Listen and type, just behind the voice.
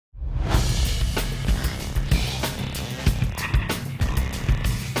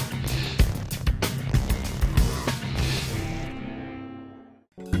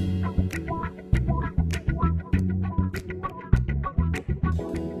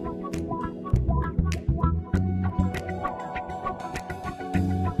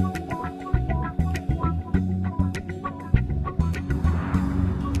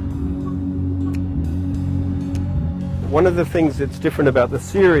One of the things that's different about the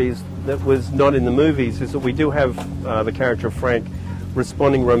series that was not in the movies is that we do have the character of Frank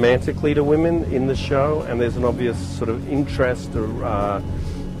responding romantically to women in the show, and there's an obvious sort of interest or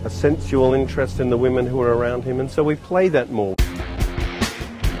a sensual interest in the women who are around him, and so we play that more.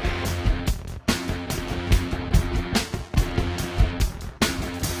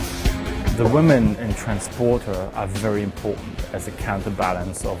 The women in Transporter are very important as a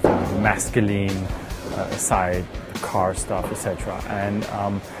counterbalance of the masculine side, the car stuff, etc. And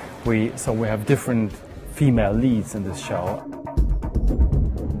so we have different female leads in this show.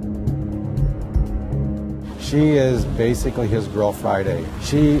 She is basically his Girl Friday.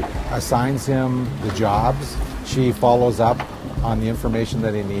 She assigns him the jobs. She follows up on the information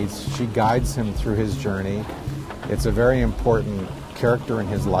that he needs. She guides him through his journey. It's a very important character in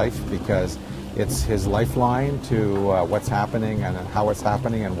his life because it's his lifeline to what's happening and how it's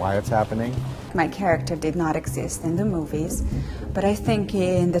happening and why it's happening. My character did not exist in the movies, but I think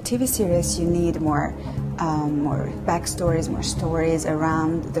in the TV series you need more backstories, more stories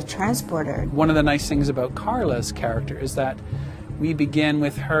around the transporter. One of the nice things about Carla's character is that we begin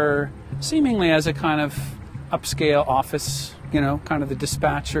with her seemingly as a kind of upscale office, you know, kind of the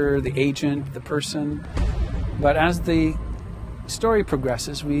dispatcher, the agent, the person. But as the story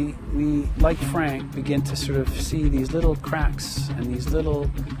progresses, we like Frank, begin to sort of see these little cracks and these little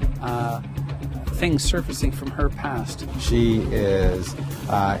things surfacing from her past. She is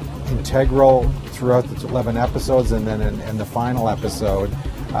integral throughout the 11 episodes, and then in the final episode,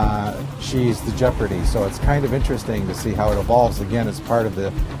 she's the Jeopardy. So it's kind of interesting to see how it evolves. Again, it's part of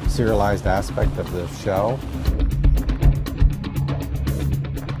the serialized aspect of the show.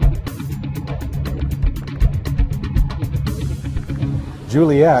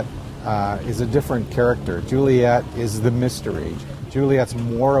 Juliet is a different character. Juliet is the mystery. Juliet's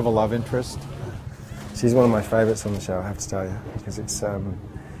more of a love interest. She's one of my favourites on the show, I have to tell you, because it's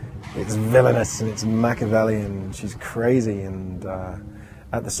villainous and it's Machiavellian. She's crazy, and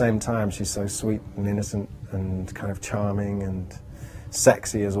at the same time she's so sweet and innocent and kind of charming and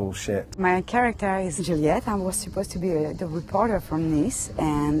sexy as all shit. My character is Juliet. I was supposed to be the reporter from Nice,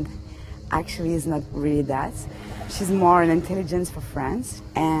 and actually is not really that. She's more an intelligence for France,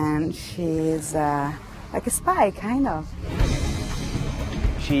 and she's like a spy, kind of.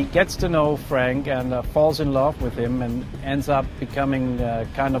 She gets to know Frank and falls in love with him and ends up becoming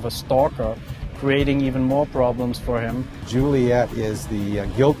kind of a stalker, creating even more problems for him. Juliet is the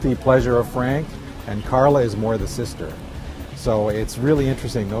guilty pleasure of Frank, and Carla is more the sister. So it's really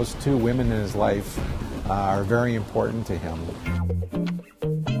interesting. Those two women in his life are very important to him.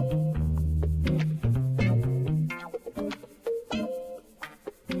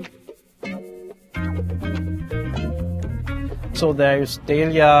 So there's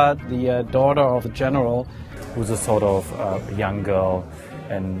Delia, the daughter of a general, who's a sort of young girl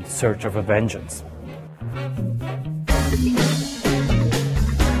in search of a vengeance.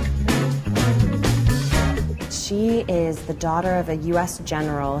 She is the daughter of a U.S.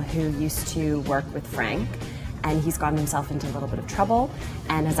 general who used to work with Frank, and he's gotten himself into a little bit of trouble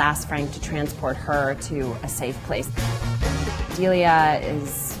and has asked Frank to transport her to a safe place. Delia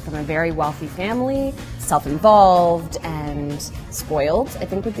is from a very wealthy family, self-involved and spoiled, I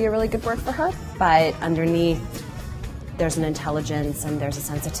think would be a really good word for her. But underneath, there's an intelligence and there's a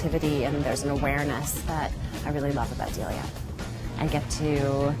sensitivity and there's an awareness that I really love about Delia. I get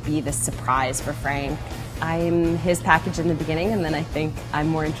to be this surprise for Frank. I'm his package in the beginning, and then I think I'm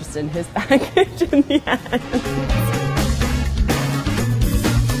more interested in his package in the end.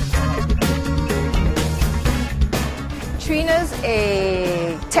 Trina's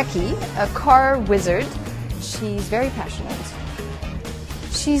a techie, a car wizard. She's very passionate.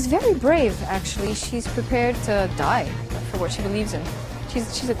 She's very brave, actually. She's prepared to die for what she believes in.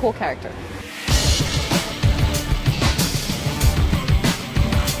 She's a cool character.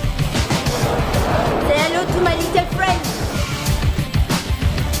 Say hello to my little friend.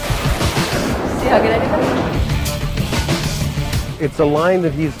 See how good I did? It's a line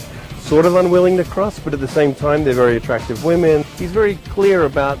that he's sort of unwilling to cross, but at the same time they're very attractive women. He's very clear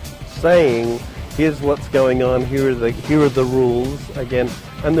about saying, here's what's going on, here are the rules, again,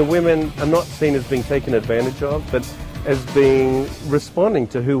 and the women are not seen as being taken advantage of, but as being responding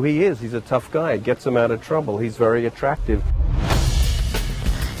to who he is. He's a tough guy, gets him out of trouble, he's very attractive.